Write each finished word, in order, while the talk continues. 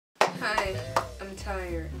Hi, I'm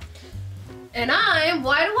tired. And I'm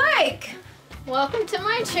wide awake. Welcome to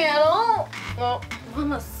my channel. Well,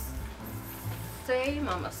 Mama say,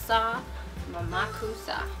 Mama sa, Mama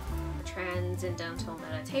kusa. Transcendental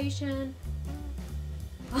meditation.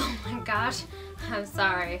 Oh my gosh, I'm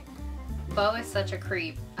sorry. Bo is such a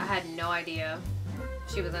creep. I had no idea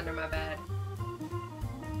she was under my bed.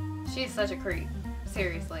 She's such a creep.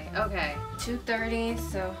 Seriously. Okay. 2:30,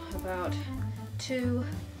 so about 2:47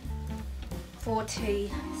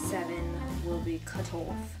 will be cut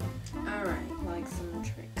off. Alright. Like some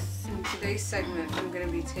tricks. In today's segment, I'm gonna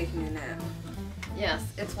be taking a nap. Yes,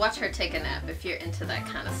 it's watch her take a nap if you're into that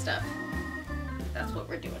kind of stuff. That's what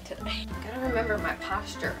we're doing today. Gotta remember my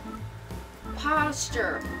posture.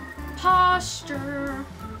 Posture. Posture.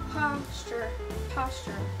 Posture.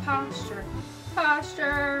 Posture. Posture.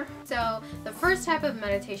 Posture. So the first type of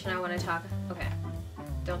meditation I want to talk. Okay,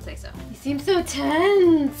 don't say so. You seem so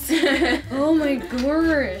tense. Oh my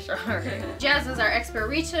gosh. Alright. Jazz is our expert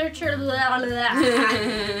researcher. Our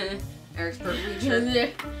expert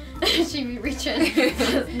reacher. She be reaching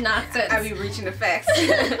nonsense. I be reaching the facts.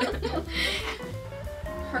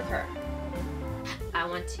 Her. I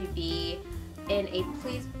want to be in a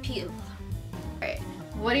please. Alright,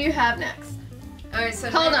 what do you have next? Alright, so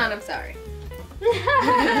hold on, I'm sorry.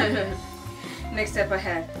 Next up I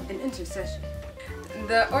have an intercession.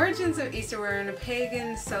 The origins of Easter were in a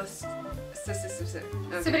pagan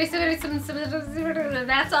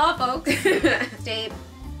That's all, folks. State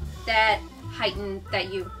that heightened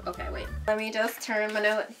that you. Okay, wait. Let me just turn my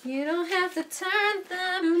note. You don't have to turn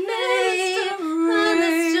the page on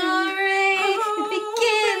the story. It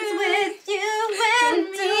begins with you and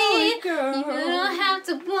me. You don't have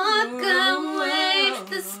to walk away.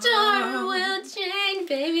 The story will change,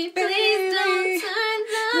 baby. Please don't turn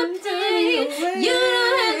the page. You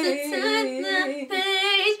don't have to turn the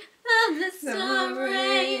page of the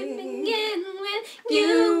story. It begins with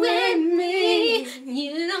you and me.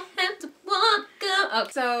 You don't have to walk up.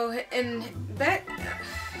 Okay. So in back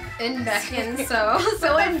In back and so.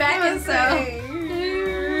 So in back and so.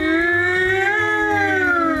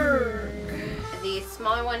 The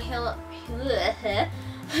smaller one hill. Okay.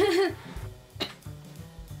 I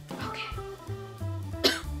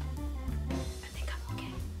think I'm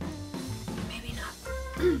okay. Maybe not.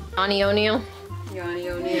 Ani O'Neill. Yanni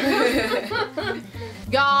O'Neill.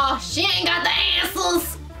 Y'all, she ain't got the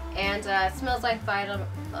answers. And it smells like vitamin.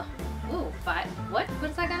 What?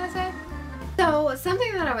 What's that gonna say? So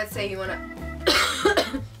something that I would say you wanna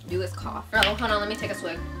do is cough. Oh, hold on, let me take a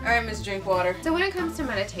swig. Alright, Miss Drink Water. So when it comes to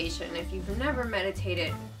meditation, if you've never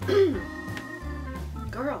meditated,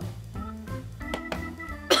 girl,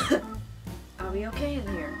 I'll be okay in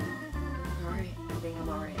here. Alright, I think I'm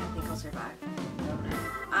alright. I think I'll survive.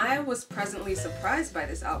 I was presently surprised by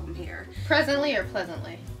this album here. Presently or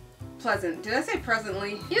pleasantly? Pleasant. Did I say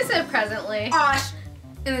presently? You said presently. Gosh!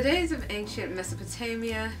 In the days of ancient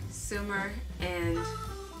Mesopotamia, Sumer, and...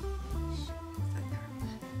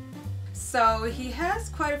 So he has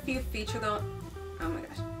quite a few feature though. Oh my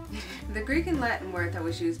gosh. The Greek and Latin word that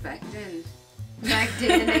was used back then. Back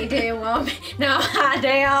then they didn't want me. Now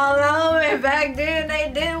they all know me. Back then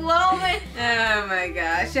they didn't want me. Oh my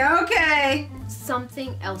gosh. Okay.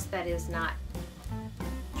 Something else that is not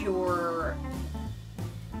your...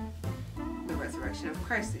 The resurrection of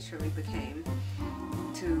Christ it surely became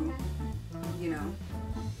to, you know.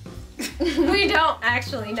 We don't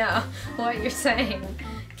actually know what you're saying.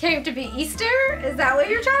 Came to be Easter? Is that what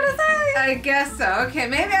you're trying to say? I guess so. Okay,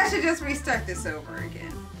 maybe I should just restart this over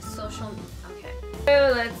again. Social... Okay.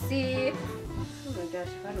 So let's see. Oh my gosh,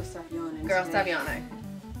 if I don't stop yawning. Girl, today. stop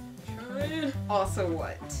yawning. Also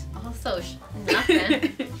what? Also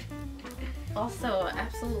nothing. Also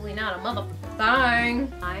absolutely not a motherfucking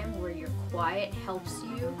thing. Time where your quiet helps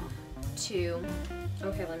you to...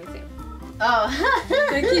 Okay, let me see. Oh.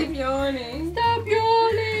 I keep yawning. Stop yawning.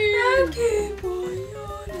 I keep on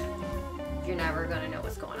yawning. You're never gonna know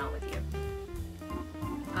what's going on with you.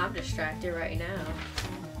 I'm distracted right now.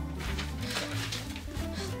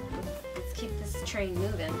 Let's keep this train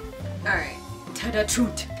moving. Alright. To the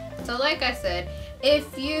truth. So like I said,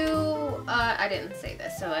 if you, I didn't say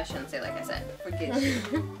this, so I shouldn't say like I said. Forget you.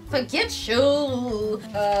 Forget you.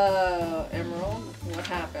 Emerald, what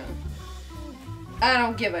happened? I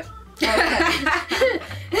don't give a... Okay.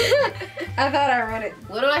 I thought I wrote it.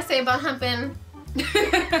 What do I say about humping?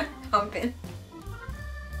 Humping.